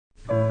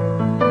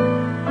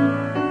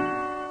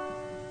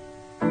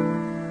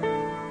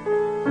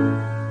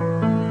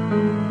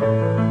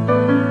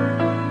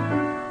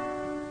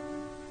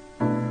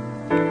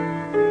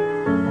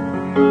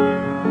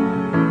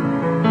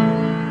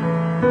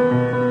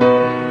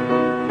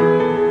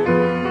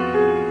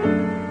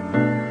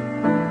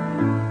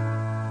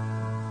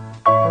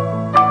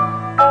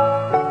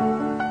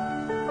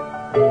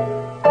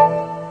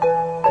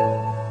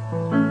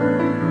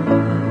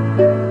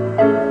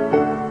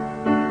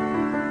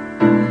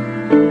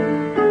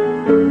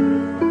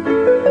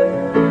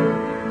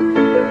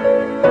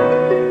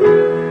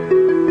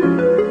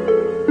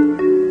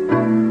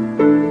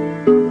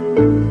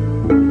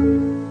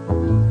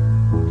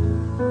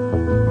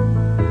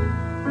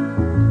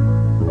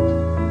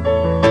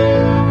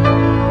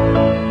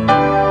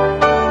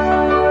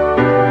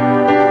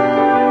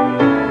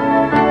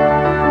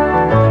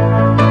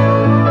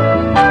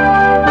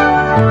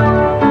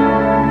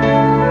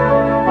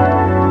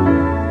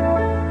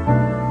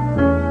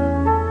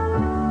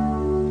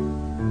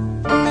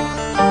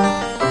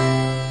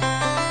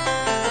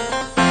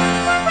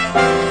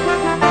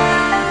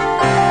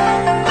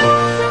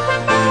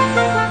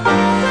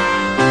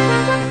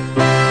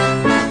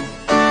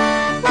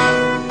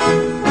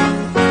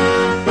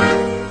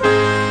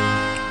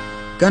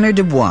Gunnar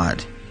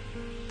Dybwad,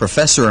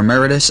 Professor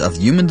Emeritus of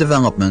Human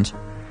Development,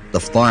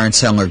 the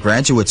Florence Heller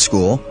Graduate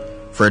School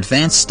for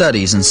Advanced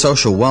Studies in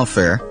Social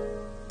Welfare,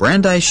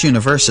 Brandeis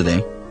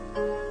University,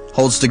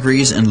 holds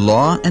degrees in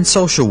law and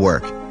social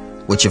work,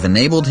 which have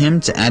enabled him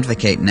to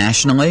advocate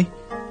nationally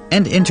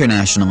and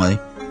internationally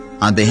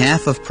on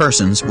behalf of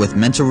persons with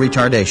mental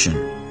retardation.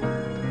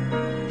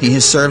 He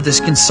has served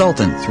as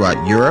consultant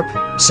throughout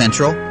Europe,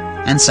 Central,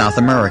 and South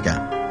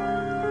America.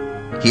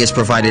 He has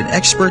provided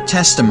expert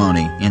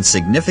testimony in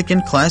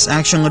significant class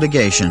action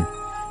litigation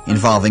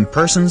involving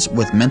persons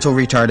with mental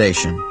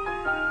retardation.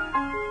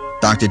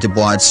 Dr.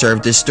 Dybwad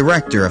served as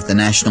director of the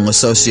National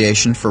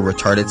Association for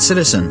Retarded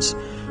Citizens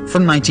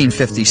from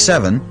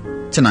 1957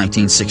 to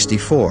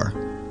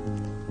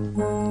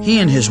 1964. He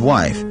and his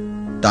wife,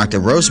 Dr.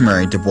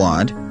 Rosemary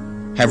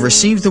Dybwad, have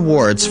received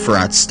awards for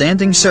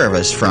outstanding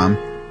service from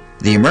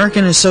the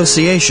American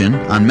Association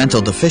on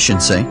Mental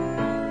Deficiency,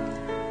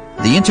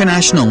 the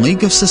International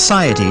League of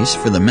Societies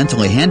for the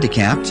Mentally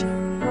Handicapped,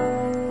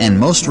 and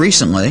most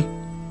recently,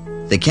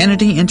 the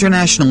Kennedy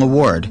International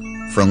Award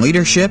for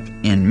Leadership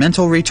in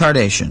Mental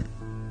Retardation.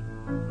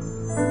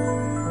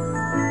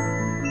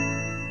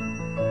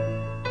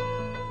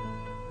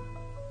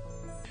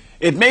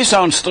 It may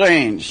sound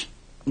strange,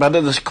 but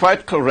it is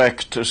quite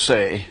correct to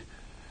say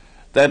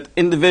that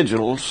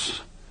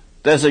individuals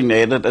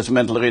designated as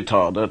mentally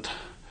retarded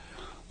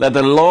led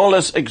a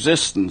lawless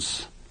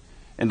existence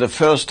in the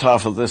first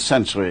half of this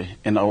century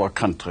in our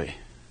country.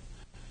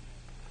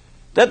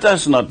 That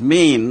does not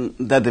mean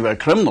that they were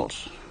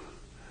criminals.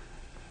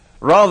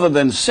 Rather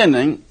than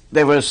sinning,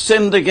 they were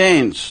sinned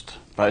against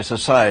by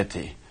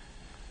society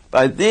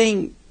by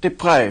being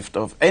deprived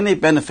of any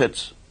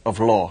benefits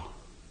of law.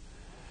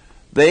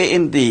 They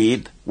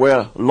indeed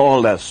were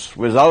lawless,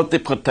 without the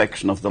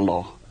protection of the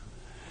law.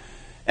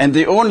 And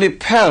the only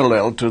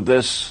parallel to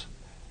this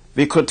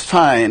we could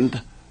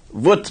find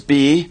would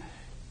be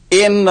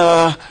in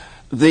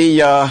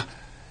the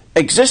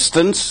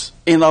existence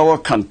in our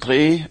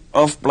country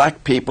of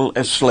black people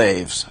as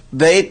slaves.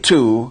 They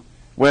too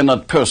were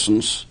not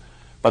persons,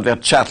 but were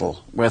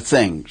chattel, were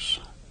things.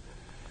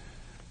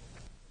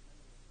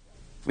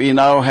 We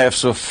now have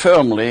so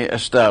firmly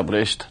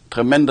established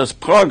tremendous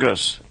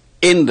progress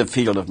in the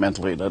field of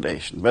mental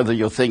retardation, whether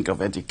you think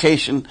of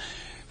education,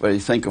 whether you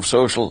think of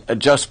social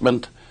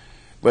adjustment,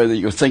 whether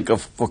you think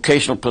of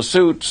vocational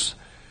pursuits,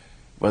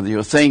 whether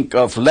you think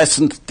of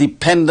lessened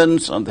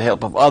dependence on the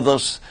help of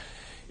others,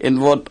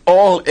 in what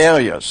all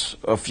areas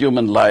of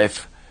human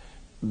life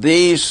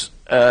these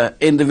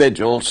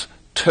individuals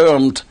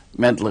termed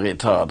mentally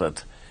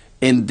retarded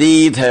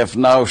indeed have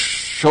now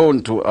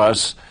shown to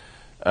us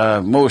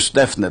most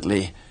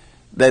definitely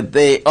that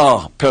they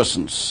are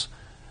persons,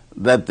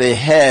 that they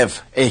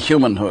have a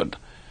humanhood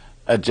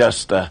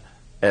just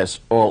as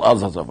all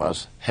others of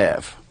us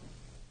have.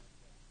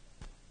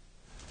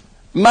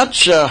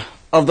 Much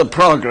of the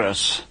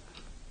progress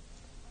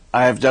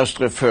I have just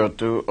referred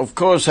to, of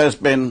course, has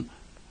been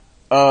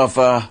of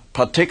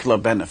particular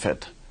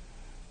benefit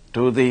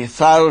to the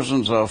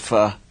thousands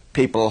of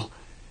people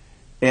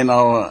in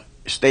our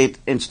state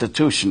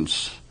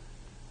institutions,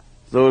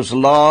 those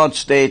large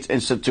state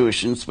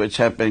institutions which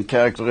have been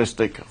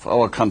characteristic of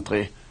our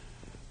country,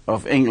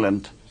 of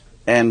England,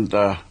 and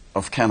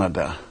of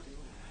Canada.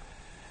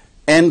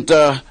 And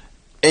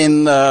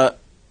in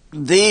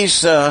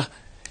these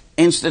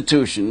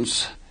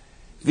institutions,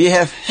 we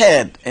have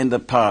had in the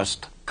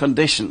past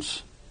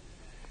conditions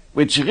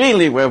which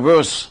really were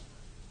worse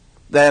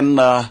than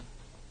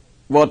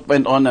what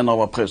went on in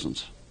our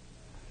prisons.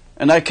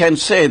 And I can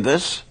say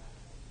this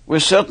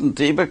with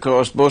certainty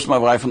because both my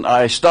wife and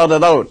I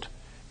started out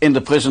in the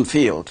prison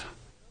field.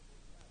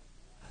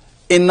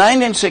 In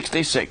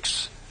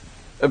 1966,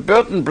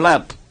 Burton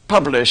Blatt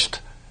published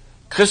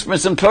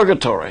Christmas in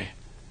Purgatory,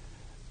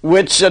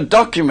 which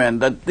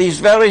documented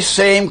these very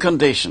same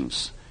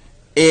conditions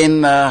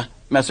in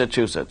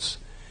Massachusetts.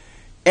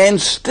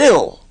 And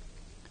still,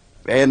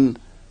 when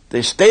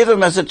the state of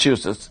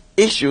Massachusetts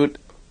issued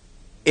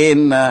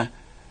in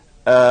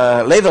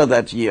later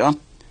that year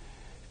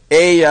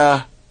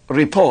a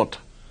report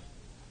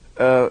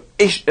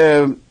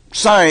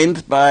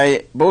signed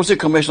by both the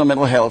Commission of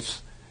Mental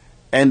Health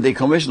and the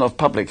Commission of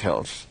Public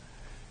Health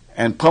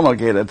and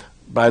promulgated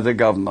by the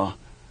governor,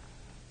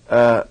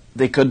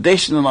 the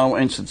conditions in our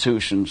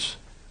institutions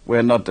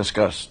were not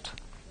discussed,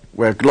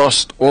 were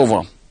glossed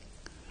over.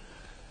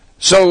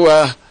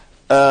 So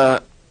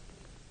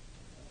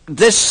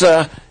this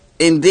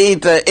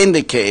indeed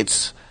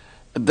indicates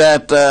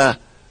that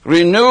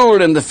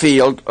renewal in the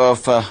field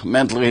of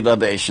mental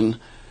retardation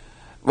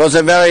was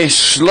a very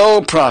slow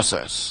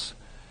process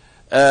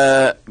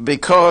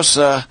because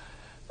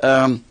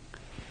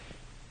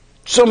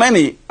so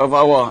many of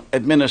our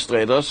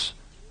administrators,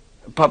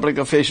 public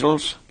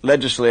officials,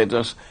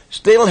 legislators,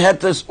 still had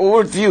this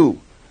old view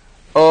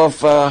of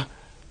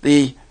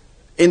the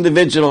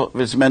individual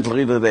with mental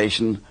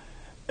retardation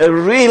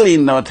really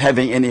not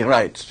having any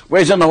rights.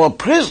 Whereas in our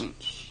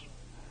prisons,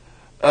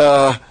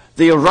 the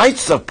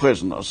rights of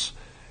prisoners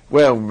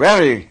were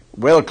very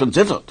well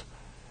considered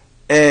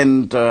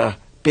and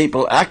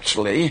people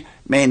actually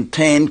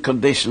maintained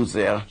conditions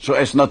there so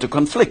as not to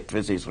conflict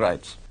with these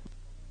rights.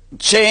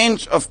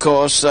 Change, of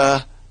course,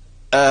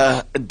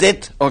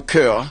 did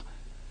occur,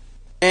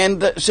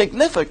 and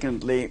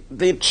significantly,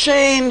 the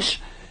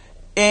change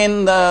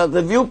in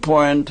the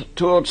viewpoint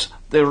towards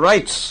the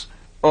rights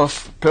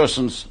of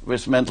persons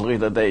with mental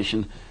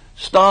retardation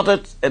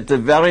started at the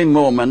very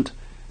moment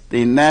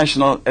the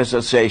National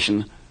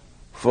Association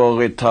for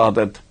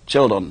Retarded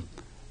Children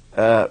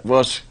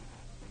was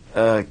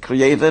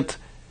created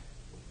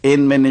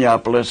in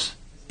Minneapolis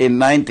in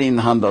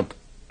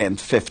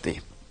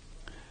 1950.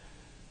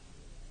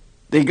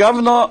 The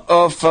governor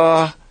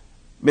of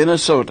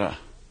Minnesota,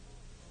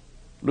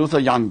 Luther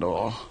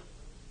Youngdahl,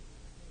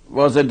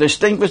 was a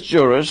distinguished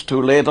jurist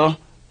who later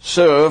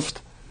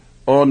served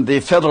on the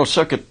Federal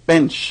Circuit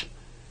bench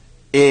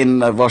in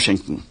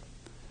Washington.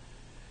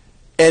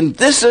 And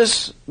this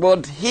is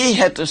what he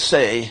had to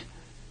say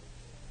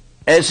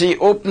as he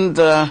opened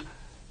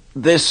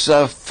this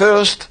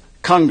first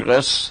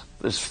Congress,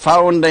 this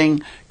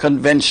founding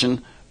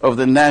convention of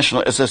the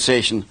National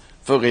Association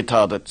for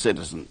Retarded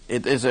Citizens.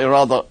 It is a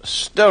rather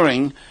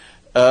stirring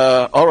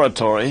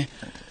oratory,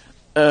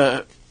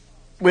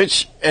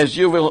 which, as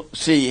you will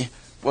see,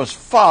 was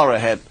far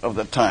ahead of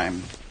the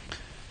time.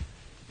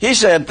 He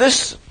said,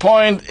 this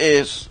point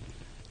is,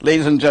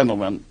 ladies and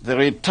gentlemen, the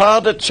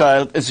retarded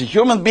child is a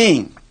human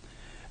being.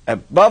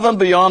 Above and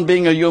beyond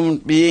being a human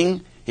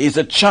being, he is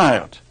a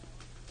child.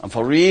 And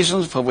for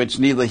reasons for which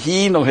neither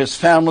he nor his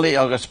family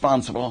are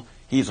responsible,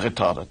 he is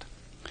retarded.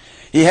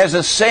 He has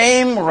the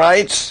same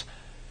rights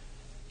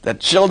that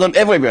children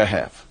everywhere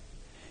have.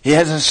 He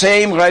has the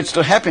same rights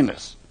to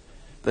happiness,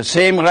 the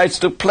same rights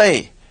to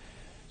play,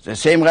 the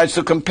same rights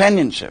to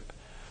companionship,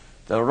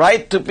 the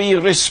right to be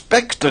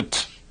respected,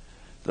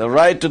 the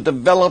right to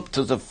develop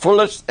to the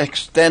fullest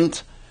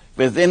extent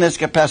within his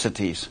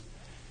capacities,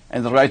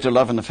 and the right to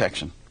love and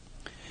affection.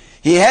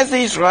 He has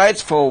these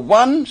rights for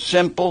one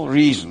simple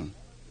reason.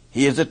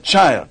 He is a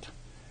child,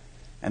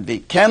 and we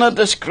cannot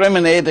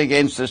discriminate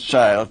against this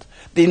child,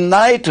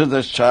 deny to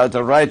this child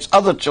the rights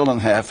other children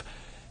have,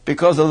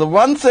 because of the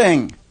one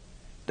thing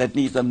that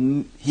neither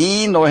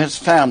he nor his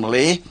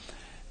family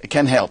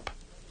can help,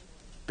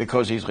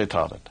 because he's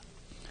retarded.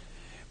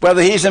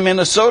 Whether he's in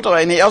Minnesota or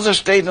any other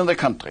state in the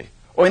country,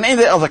 or in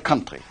any other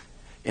country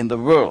in the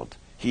world,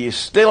 he is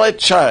still a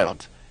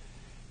child.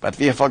 But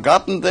we have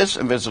forgotten this,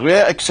 and with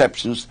rare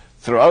exceptions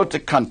throughout the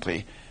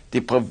country, the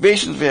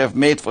provisions we have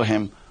made for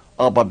him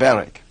are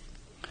barbaric.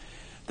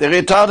 The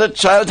retarded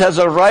child has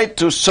a right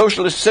to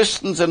social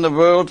assistance in the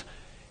world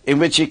in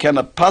which he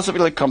cannot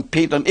possibly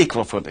compete on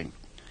equal footing.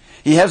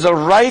 He has a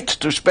right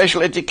to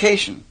special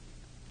education.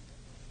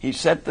 He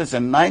said this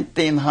in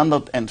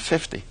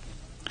 1950.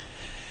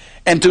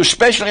 And to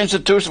special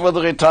institutions for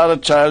the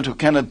retarded child who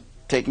cannot be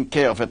taken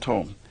care of at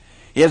home.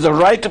 He has a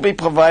right to be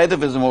provided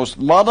with the most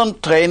modern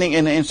training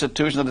in an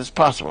institution that is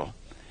possible.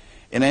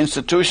 In an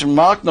institution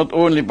marked not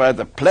only by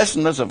the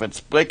pleasantness of its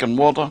brick and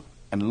mortar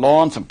and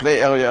lawns and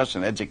play areas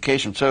and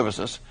education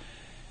services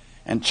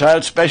and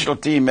child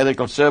specialty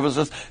medical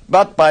services,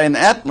 but by an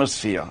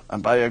atmosphere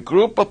and by a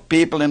group of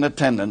people in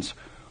attendance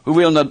who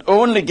will not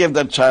only give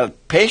that child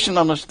patient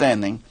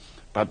understanding,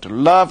 but to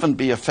love and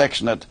be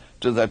affectionate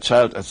to that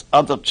child as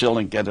other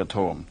children get at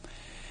home.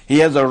 He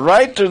has a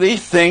right to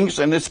these things,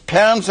 and his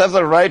parents have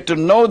the right to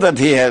know that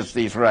he has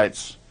these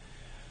rights.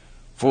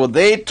 For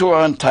they too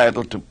are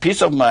entitled to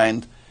peace of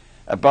mind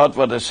about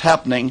what is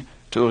happening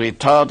to a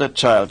retarded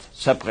child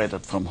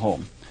separated from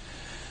home.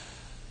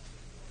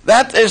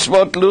 That is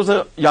what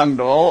Luther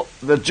Youngdahl,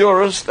 the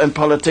jurist and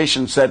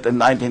politician, said in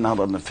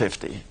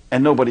 1950,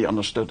 and nobody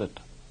understood it.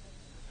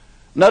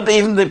 Not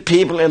even the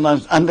people in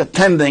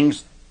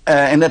attendance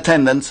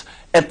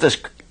at this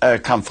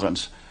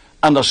conference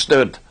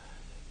understood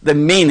the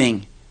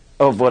meaning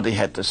of what he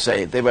had to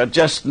say. They were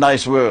just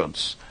nice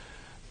words,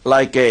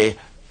 like a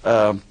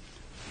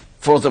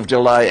 4th of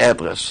July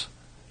address.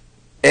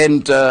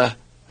 And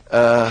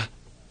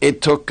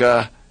it took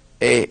a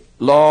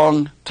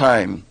long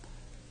time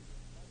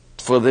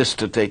for this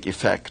to take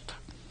effect.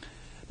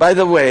 By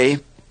the way,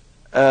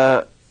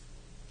 Luther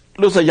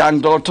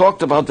Youngdahl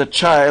talked about the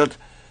child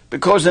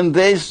because in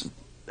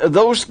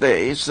those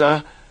days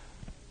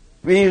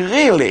we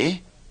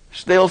really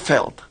still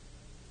felt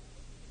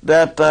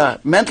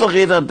that mental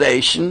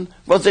retardation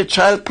was a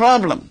child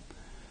problem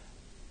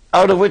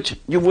out of which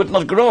you would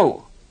not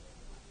grow.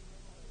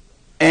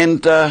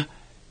 And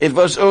it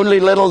was only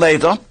a little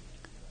later,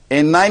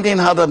 in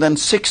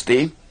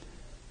 1960,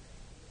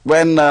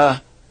 when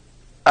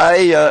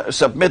I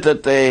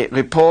submitted a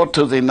report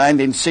to the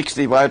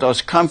 1960 White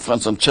House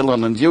Conference on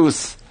Children and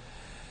Youth,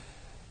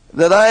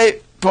 that I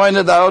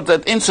pointed out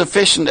that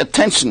insufficient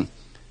attention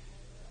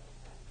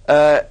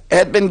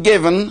had been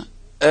given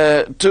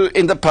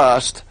in the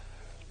past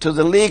to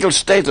the legal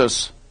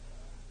status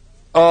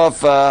of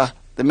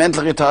the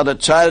mentally retarded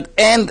child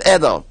and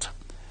adult,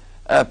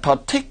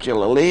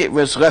 particularly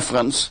with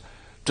reference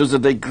to the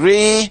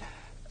degree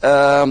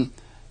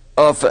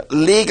of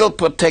legal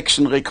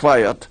protection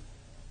required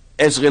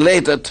as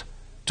related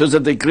to the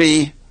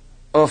degree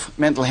of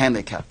mental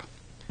handicap.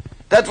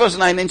 That was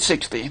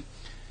 1960.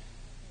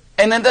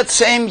 And in that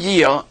same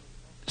year,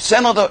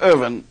 Senator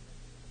Ervin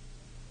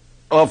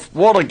of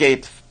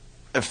Watergate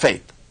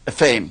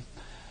fame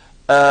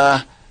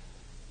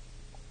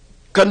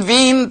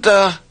convened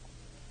a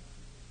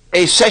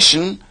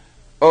session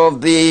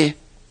of the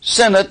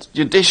Senate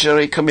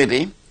Judiciary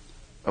Committee,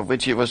 of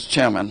which he was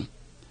chairman,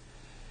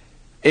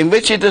 in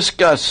which he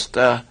discussed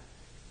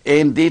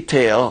in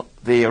detail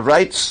the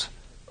rights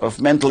of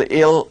mentally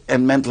ill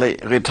and mentally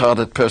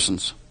retarded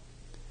persons.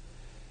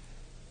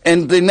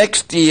 And the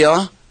next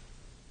year,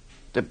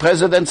 the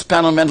President's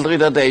Panel on Mental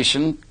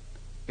Retardation,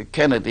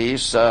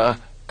 Kennedy's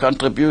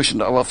contribution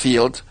to our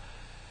field,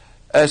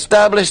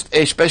 established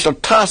a special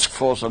task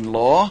force on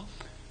law,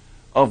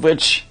 of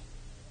which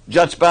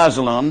Judge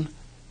Bazelon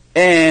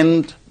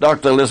and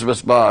Dr.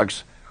 Elizabeth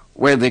Boggs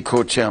were the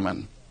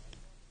co-chairmen.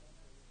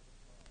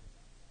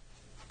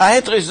 I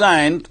had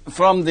resigned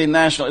from the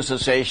National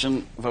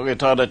Association for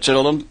Retarded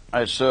Children.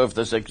 I served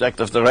as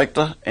executive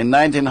director in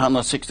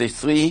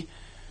 1963,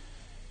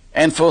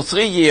 and for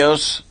 3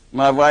 years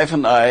my wife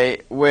and I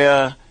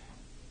were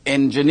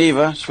in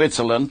Geneva,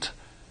 Switzerland,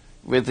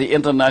 with the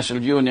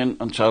International Union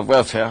on Child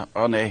Welfare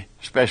on a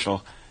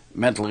special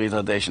mental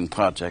retardation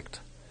project.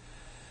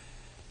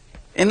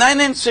 In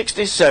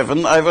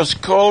 1967, I was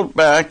called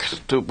back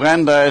to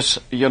Brandeis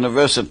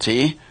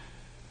University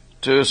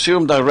to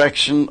assume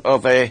direction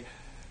of a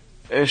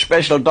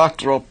special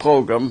doctoral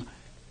program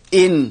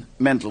in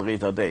mental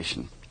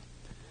retardation.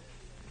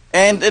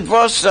 And it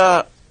was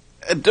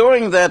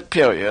during that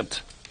period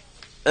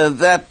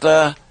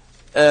that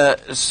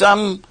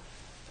some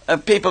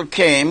people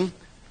came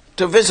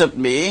to visit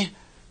me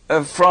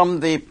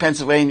from the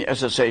Pennsylvania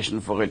Association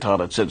for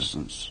Retarded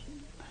Citizens.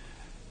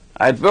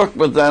 I'd worked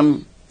with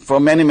them for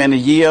many, many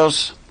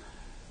years,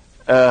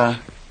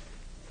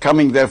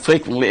 coming there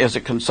frequently as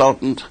a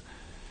consultant,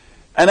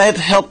 and I had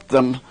helped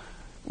them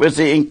with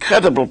the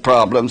incredible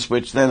problems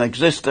which then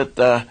existed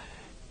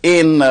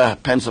in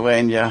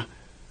Pennsylvania,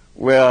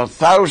 where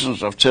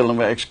thousands of children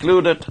were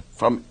excluded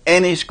from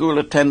any school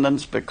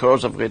attendance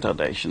because of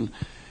retardation,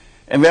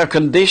 and where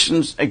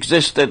conditions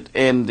existed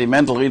in the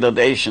mental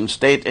retardation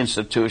state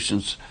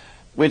institutions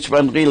which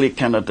one really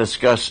cannot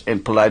discuss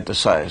in polite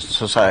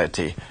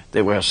society.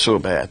 They were so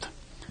bad.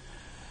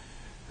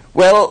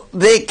 Well,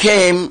 they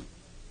came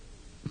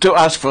to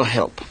ask for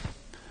help.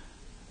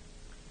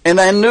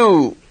 And I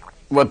knew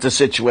what the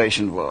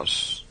situation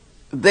was.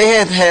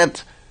 They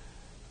had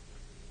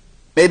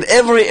made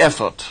every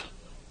effort,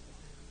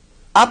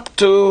 up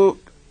to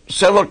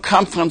several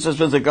conferences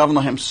with the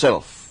governor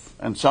himself,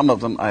 and some of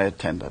them I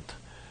attended,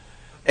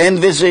 and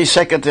with the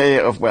Secretary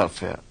of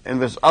Welfare, and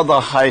with other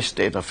high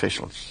state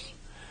officials,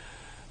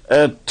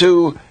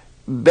 to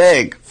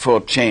beg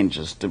for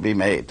changes to be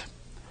made.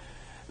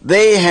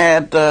 They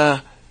had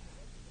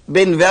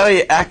been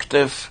very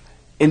active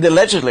in the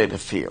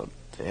legislative field.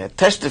 They had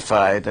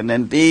testified, and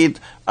indeed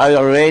I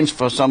arranged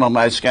for some of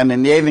my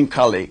Scandinavian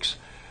colleagues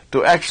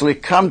to actually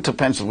come to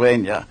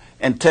Pennsylvania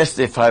and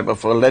testify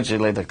before a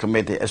legislative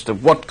committee as to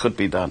what could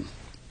be done.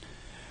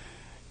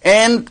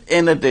 And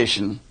in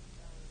addition,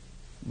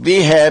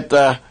 we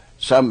had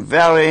some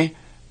very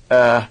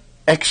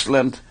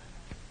excellent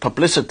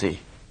publicity,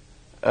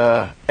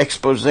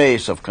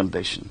 exposés of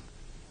condition,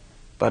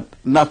 but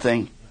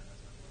nothing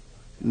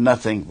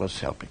was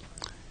helping.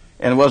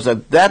 And it was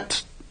at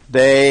that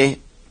day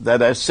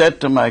that I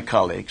said to my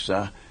colleagues,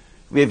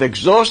 we've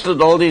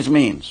exhausted all these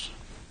means,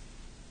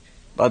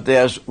 but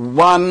there's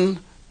one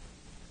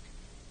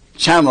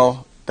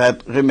channel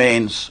that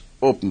remains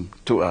open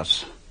to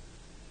us.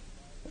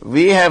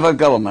 We have a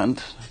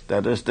government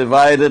that is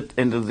divided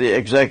into the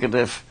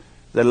executive,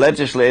 the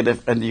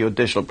legislative, and the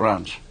judicial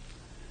branch.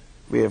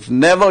 We have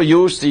never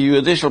used the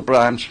judicial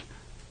branch.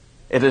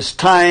 It is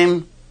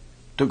time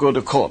to go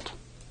to court.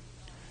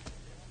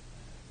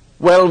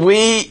 Well,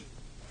 we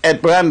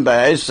at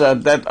Brandeis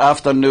that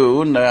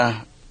afternoon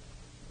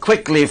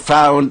quickly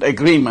found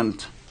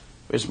agreement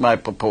with my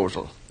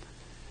proposal.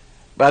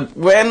 But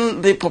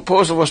when the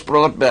proposal was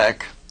brought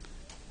back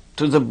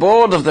to the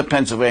board of the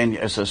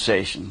Pennsylvania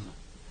Association,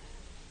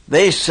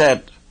 they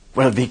said,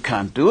 well, we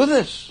can't do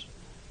this.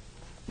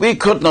 We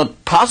could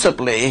not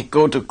possibly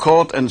go to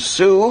court and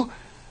sue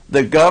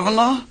the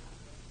governor,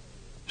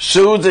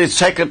 sue the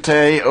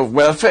Secretary of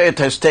Welfare. It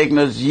has taken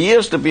us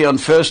years to be on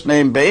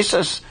first-name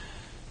basis.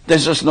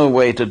 This is no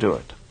way to do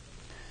it.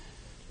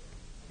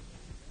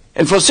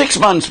 And for 6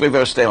 months we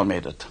were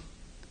stalemated,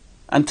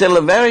 until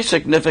a very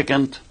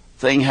significant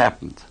thing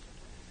happened.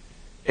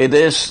 It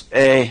is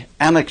an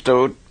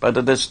anecdote, but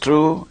it is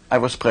true. I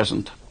was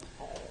present.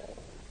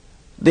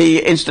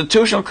 The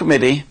Institutional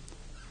Committee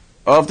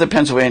of the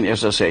Pennsylvania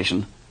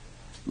Association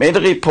made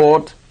a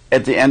report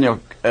at the annual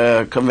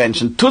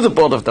convention to the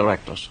Board of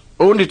Directors,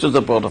 only to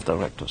the Board of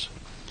Directors.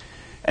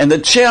 And the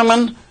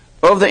chairman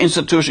of the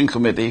Institution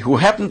Committee, who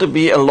happened to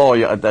be a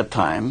lawyer at that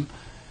time,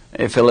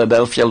 a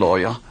Philadelphia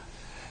lawyer,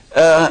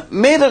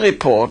 made a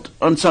report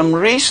on some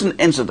recent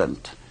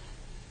incident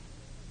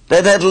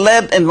that had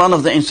led in one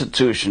of the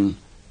institutions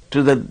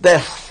to the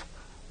death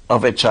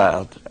of a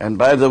child. And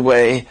by the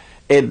way,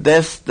 a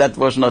death that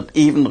was not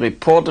even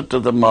reported to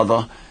the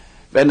mother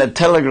when a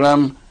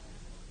telegram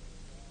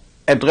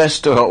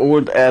addressed to her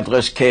old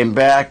address came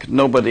back,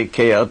 nobody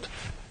cared,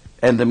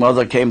 and the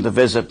mother came to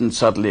visit and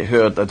suddenly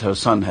heard that her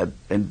son had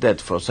been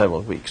dead for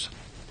several weeks.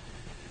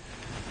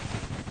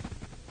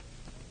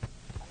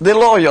 The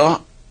lawyer,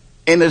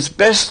 in his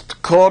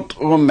best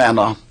courtroom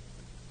manner,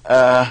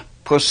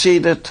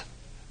 proceeded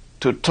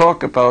to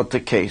talk about the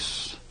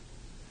case.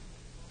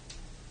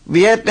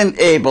 We had been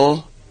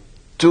able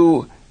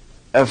to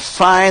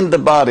find the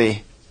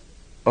body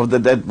of the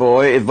dead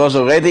boy. It was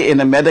already in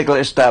a medical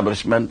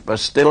establishment, but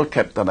still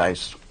kept on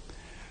ice.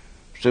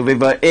 So we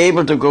were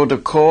able to go to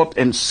court,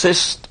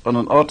 insist on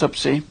an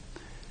autopsy.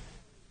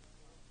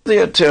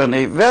 The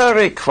attorney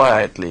very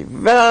quietly,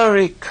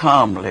 very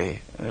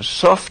calmly, a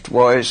soft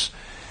voice,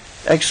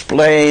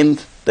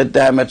 explained the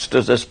damage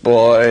to this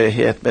boy.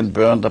 He had been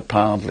burned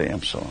apparently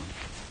and so on.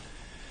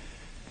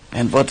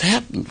 And what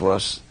happened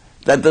was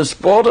that this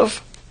board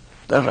of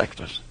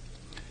directors,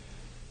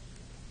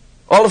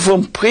 all of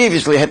whom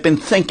previously had been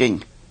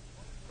thinking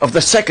of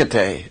the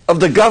secretary, of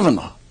the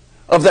governor,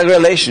 of their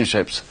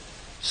relationships,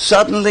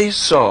 suddenly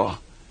saw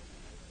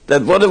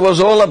that what it was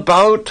all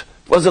about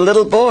was a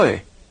little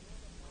boy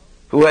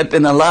who had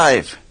been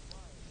alive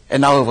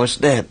and now was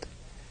dead.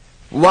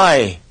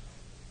 Why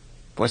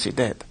was he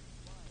dead?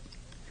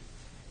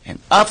 And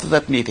after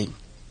that meeting,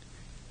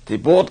 the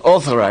board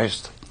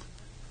authorized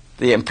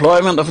the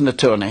employment of an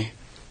attorney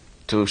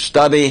to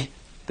study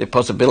the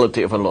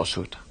possibility of a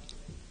lawsuit.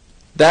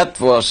 That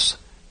was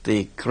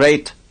the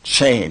great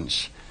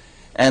change.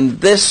 And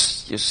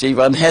this, you see,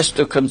 one has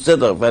to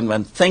consider when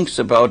one thinks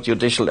about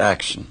judicial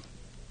action.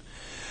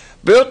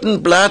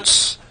 Burton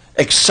Blatt's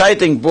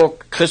exciting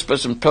book,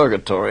 Christmas in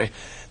Purgatory,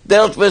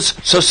 dealt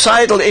with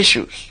societal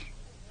issues.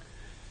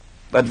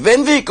 But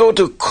when we go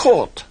to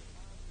court,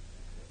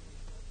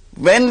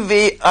 when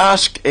we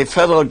ask a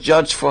federal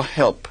judge for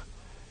help,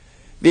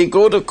 we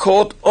go to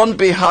court on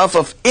behalf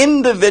of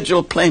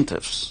individual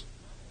plaintiffs,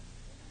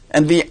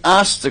 and we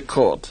ask the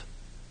court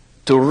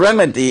to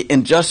remedy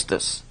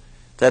injustice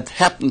that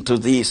happened to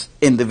these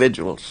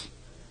individuals.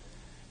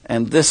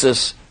 And this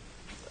is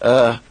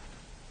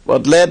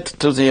what led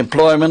to the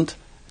employment,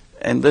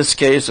 in this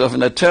case, of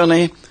an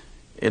attorney.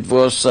 It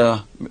was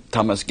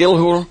Thomas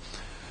Gilhool,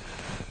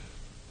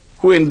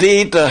 who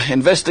indeed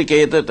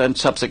investigated and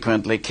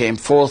subsequently came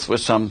forth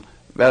with some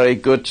very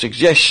good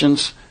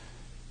suggestions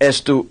as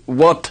to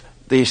what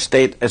the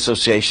State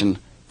Association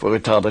for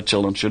Retarded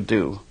Children should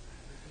do.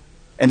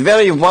 And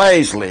very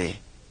wisely,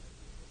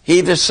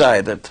 he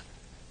decided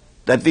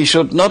that we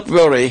should not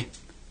worry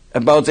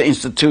about the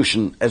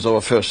institution as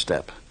our first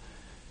step.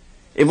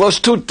 It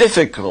was too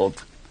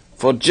difficult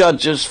for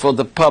judges, for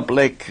the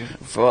public,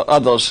 for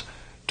others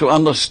to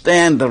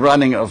understand the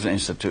running of the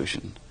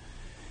institution.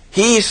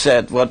 He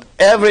said what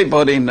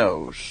everybody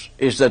knows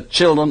is that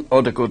children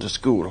ought to go to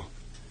school.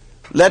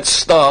 Let's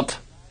start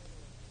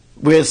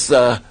with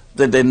the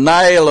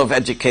denial of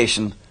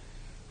education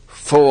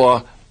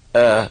for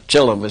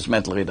children with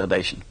mental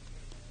retardation.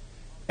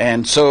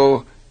 And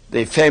so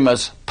the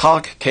famous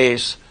Park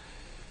case,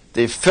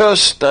 the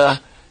first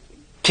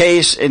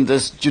case in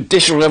this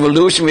judicial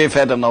revolution we've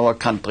had in our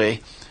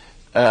country,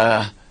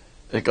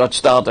 it got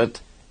started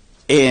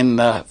in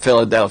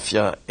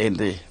Philadelphia in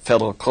the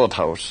federal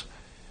courthouse.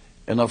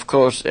 And of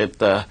course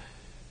it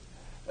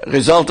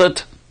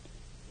resulted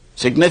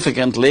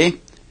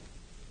significantly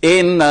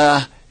in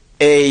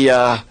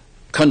a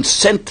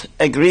consent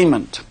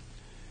agreement.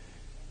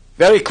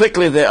 Very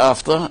quickly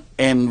thereafter,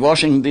 in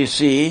Washington,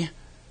 D.C.,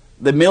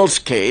 the Mills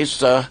case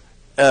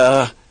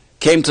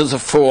came to the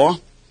fore.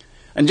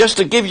 And just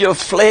to give you a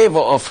flavor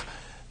of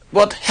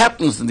what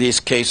happens in these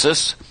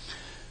cases,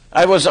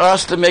 I was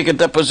asked to make a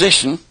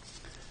deposition,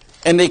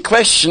 and the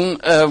question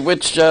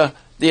which the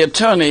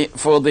attorney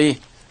for the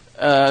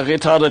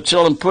retarded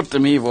children put to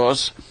me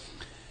was,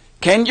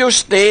 can you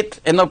state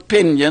an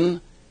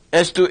opinion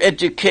as to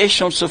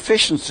educational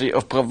sufficiency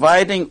of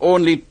providing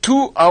only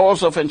 2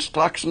 hours of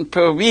instruction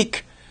per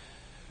week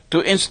to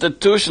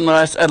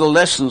institutionalized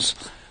adolescents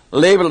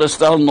labeled as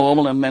dull,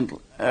 normal, and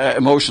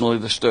emotionally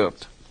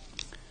disturbed?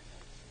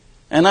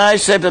 And I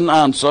said in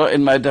answer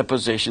in my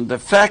deposition, the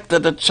fact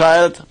that a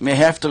child may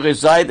have to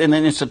reside in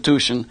an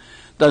institution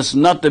does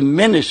not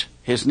diminish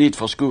his need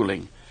for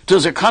schooling. To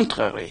the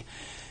contrary,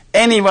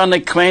 anyone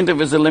acquainted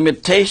with the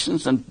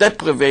limitations and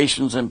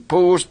deprivations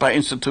imposed by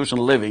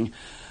institutional living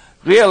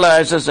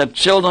realizes that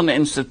children in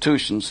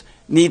institutions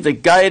need the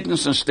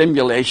guidance and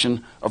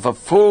stimulation of a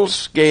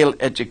full-scale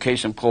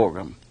education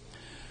program.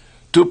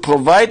 To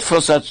provide for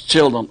such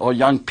children or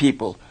young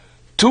people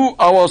 2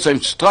 hours of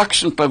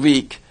instruction per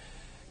week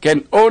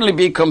can only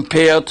be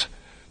compared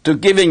to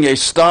giving a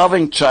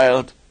starving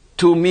child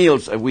 2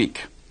 meals a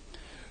week.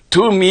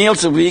 2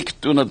 meals a week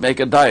do not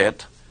make a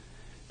diet,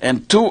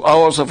 and 2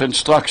 hours of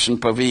instruction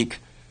per week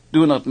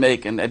do not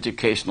make an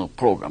educational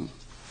program.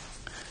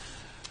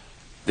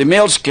 The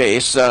Mills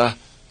case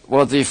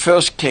was the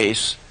first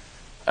case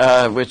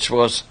which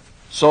was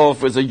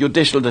solved with a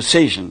judicial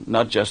decision,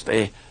 not just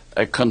a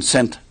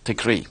consent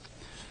decree.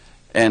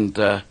 And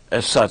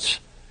as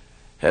such,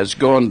 has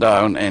gone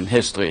down in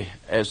history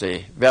as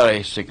a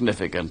very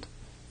significant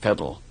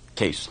federal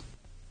case.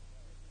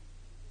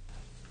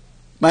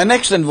 My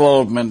next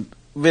involvement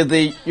with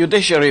the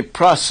judiciary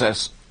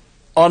process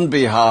on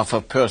behalf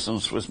of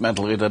persons with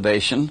mental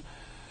retardation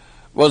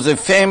was the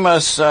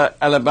famous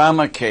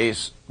Alabama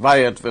case,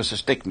 Wyatt versus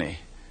Stickney,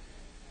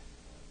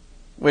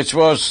 which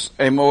was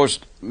a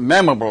most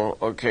memorable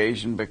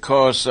occasion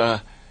because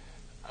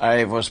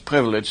I was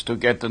privileged to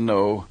get to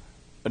know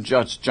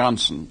Judge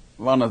Johnson,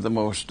 one of the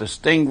most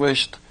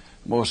distinguished,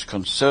 most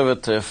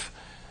conservative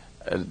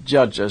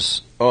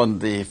judges on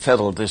the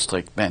federal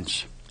district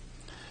bench.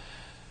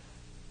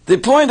 The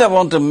point I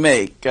want to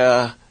make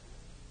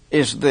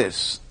is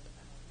this,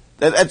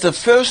 that at the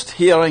first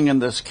hearing in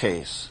this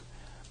case,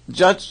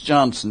 Judge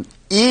Johnson,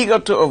 eager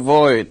to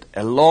avoid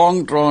a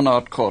long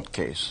drawn-out court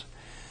case,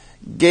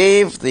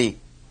 gave the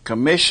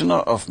Commissioner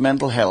of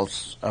Mental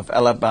Health of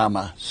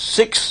Alabama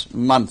 6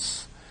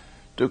 months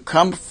to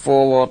come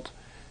forward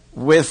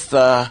with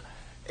a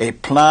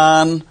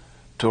plan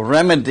to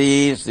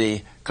remedy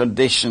the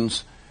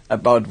conditions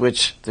about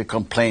which the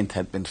complaint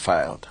had been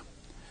filed.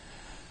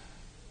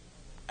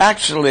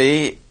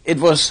 Actually, it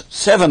was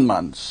 7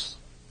 months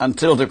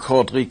until the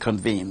court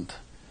reconvened.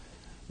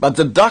 But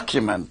the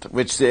document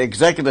which the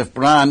executive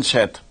branch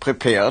had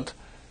prepared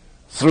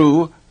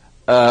through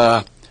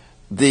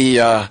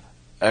the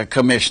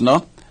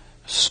commissioner,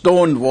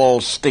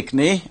 Stonewall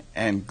Stickney,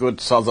 in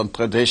good Southern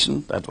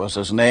tradition, that was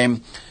his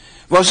name,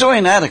 was so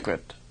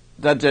inadequate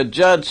that the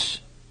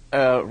judge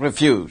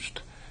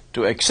refused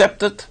to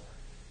accept it,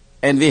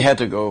 and we had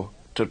to go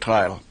to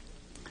trial.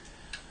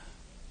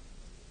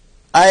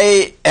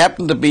 I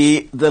happened to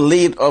be the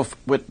lead of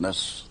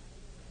witness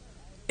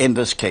in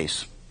this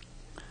case.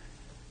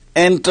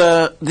 And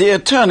the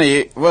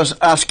attorney was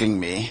asking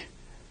me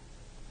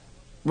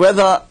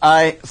whether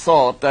I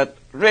thought that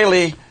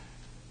really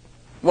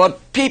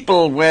what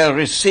people were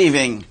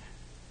receiving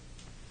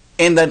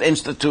in that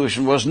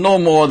institution was no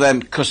more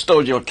than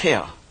custodial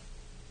care.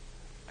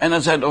 And I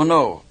said, oh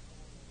no,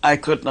 I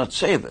could not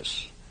say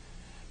this.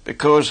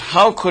 Because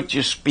how could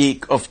you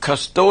speak of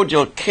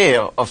custodial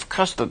care, of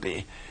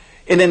custody,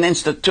 in an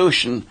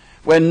institution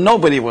where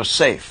nobody was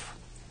safe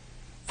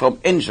from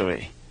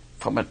injury,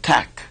 from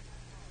attack,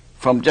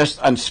 from just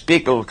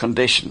unspeakable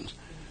conditions?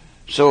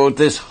 So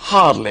this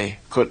hardly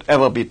could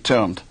ever be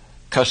termed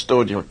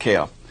custodial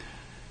care.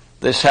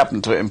 This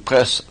happened to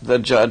impress the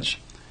judge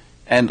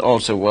and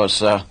also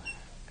was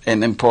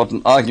an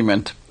important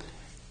argument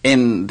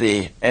in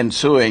the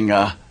ensuing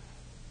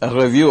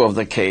review of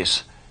the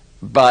case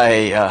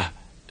by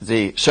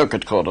the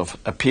Circuit Court of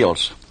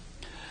Appeals.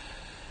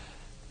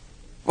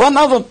 One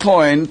other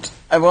point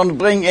I want to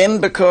bring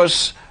in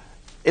because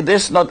it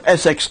is not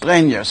as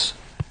extraneous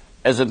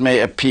as it may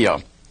appear.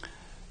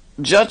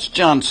 Judge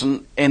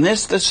Johnson, in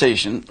his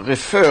decision,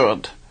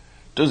 referred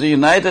to the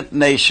United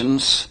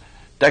Nations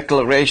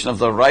Declaration of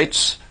the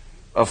Rights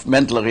of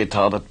Mentally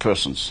Retarded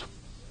Persons.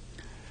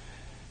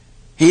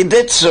 He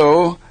did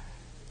so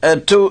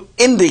to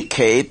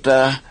indicate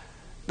that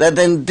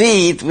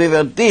indeed we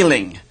were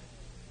dealing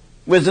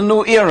with a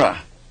new era,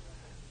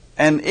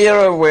 an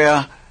era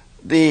where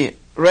the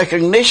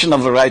recognition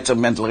of the rights of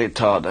mentally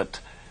retarded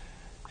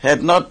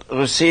had not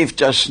received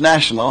just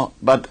national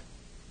but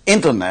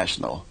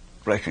international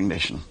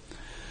recognition.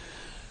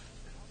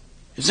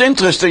 It's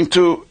interesting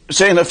to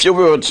say in a few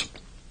words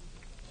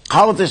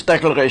how this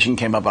declaration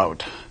came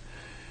about.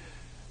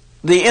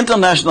 The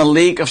International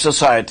League of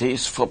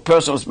Societies for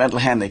Persons with Mental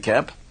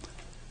Handicap,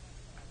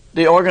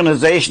 the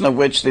organization of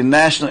which the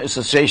National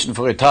Association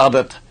for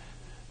Retarded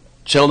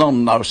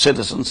Children, now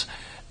citizens,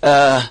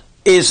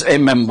 is a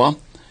member,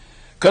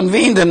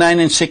 convened in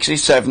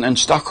 1967 in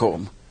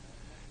Stockholm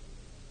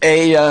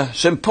a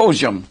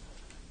symposium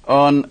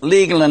on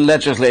legal and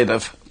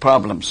legislative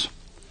problems.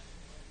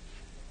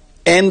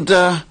 And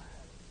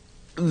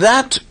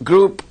that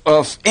group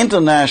of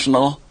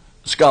international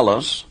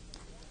scholars,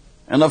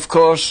 and of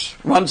course,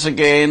 once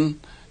again,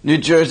 New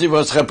Jersey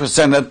was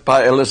represented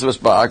by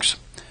Elizabeth Boggs,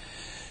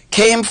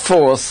 came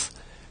forth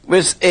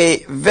with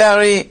a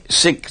very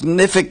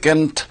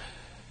significant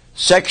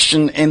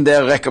section in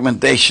their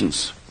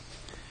recommendations.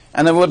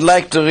 And I would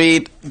like to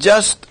read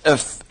just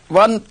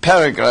one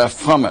paragraph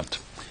from it.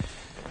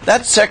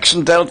 That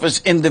section dealt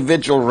with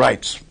individual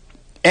rights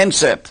and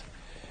said,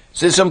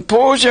 the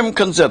symposium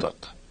considered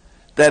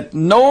that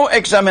no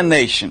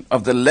examination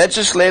of the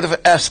legislative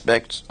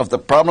aspects of the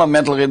problem of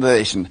mental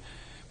retardation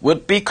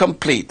would be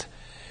complete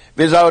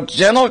without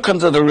general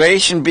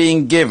consideration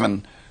being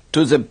given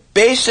to the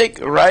basic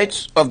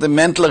rights of the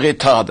mentally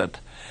retarded,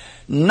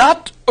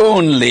 not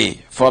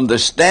only from the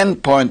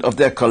standpoint of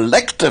their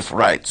collective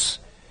rights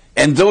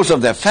and those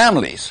of their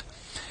families,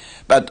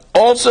 but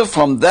also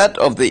from that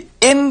of the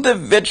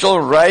individual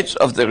rights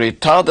of the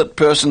retarded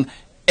person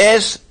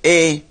as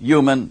a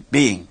human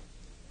being.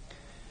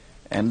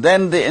 And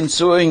then the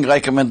ensuing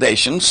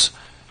recommendations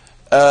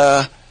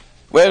were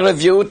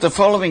reviewed the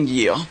following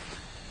year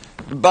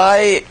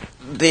by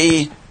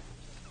the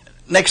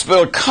next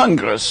World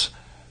Congress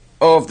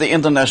of the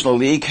International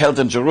League held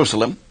in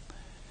Jerusalem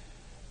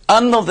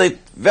under the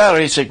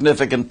very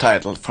significant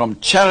title, From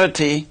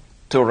Charity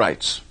to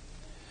Rights.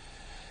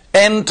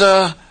 And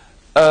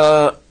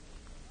the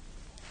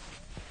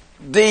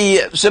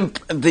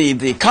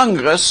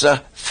Congress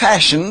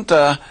fashioned,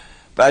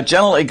 by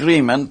general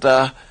agreement,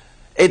 a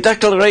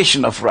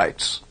Declaration of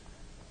Rights.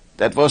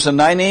 That was in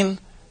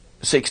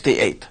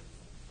 1968.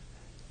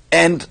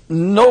 And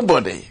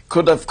nobody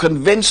could have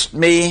convinced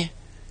me,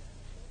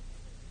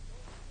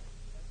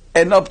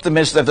 an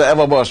optimist if there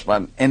ever was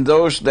one, in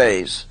those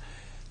days,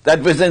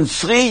 that within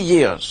 3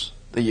 years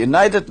the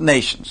United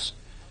Nations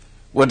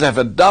would have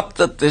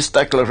adopted this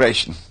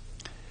declaration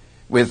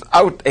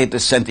without a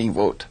dissenting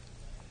vote.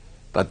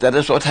 But that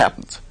is what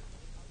happened.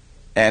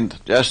 And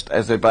just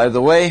as a by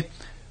the way,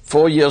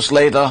 4 years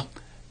later,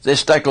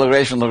 this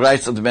Declaration on the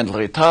Rights of the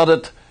Mentally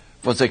Retarded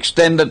was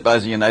extended by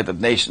the United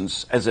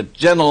Nations as a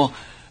general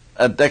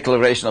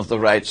declaration of the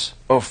rights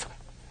of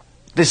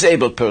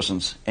disabled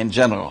persons in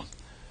general.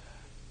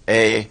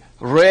 A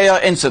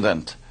rare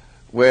incident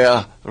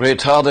where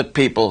retarded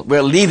people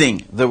were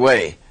leading the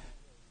way.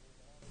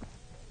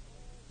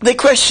 The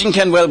question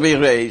can well be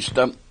raised,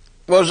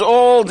 was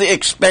all the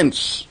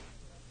expense,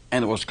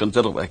 and it was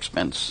considerable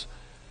expense,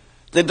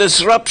 the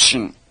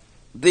disruption,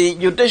 the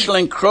judicial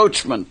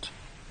encroachment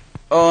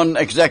on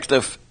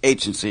executive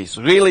agencies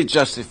really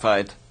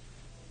justified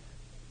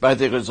by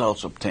the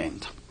results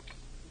obtained?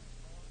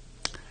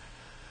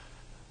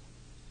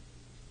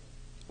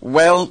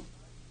 Well,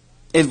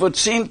 it would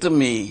seem to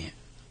me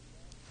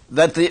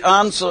that the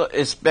answer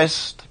is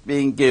best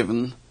being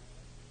given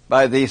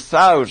by the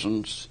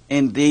thousands,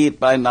 indeed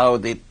by now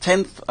the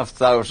tenth of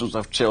thousands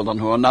of children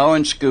who are now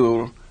in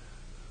school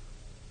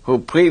who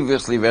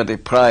previously were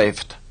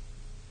deprived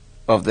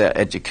of their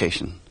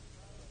education.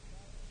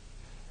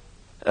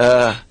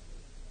 By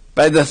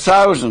the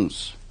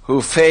thousands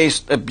who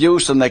faced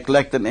abuse and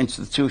neglect in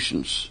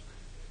institutions,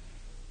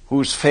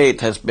 whose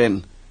fate has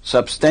been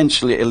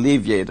substantially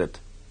alleviated,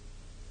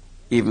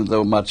 even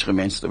though much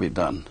remains to be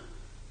done.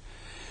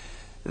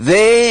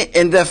 They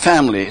and their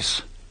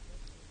families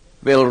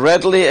will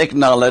readily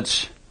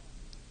acknowledge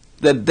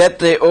the debt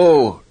they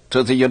owe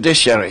to the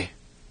judiciary.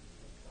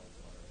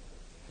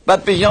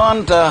 But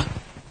beyond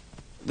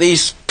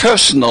these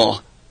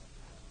personal,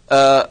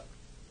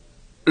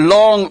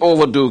 long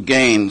overdue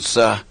gains,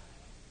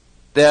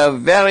 there are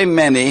very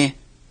many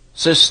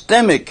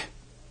systemic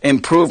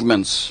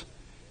improvements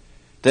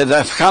that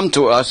have come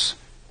to us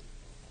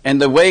in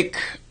the wake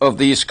of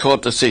these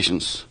court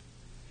decisions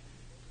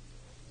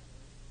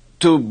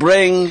to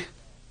bring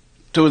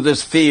to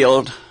this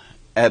field,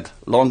 at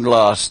long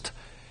last,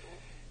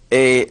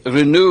 a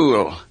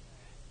renewal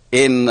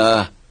in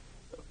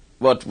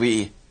what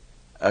we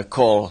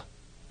call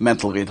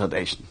mental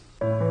retardation.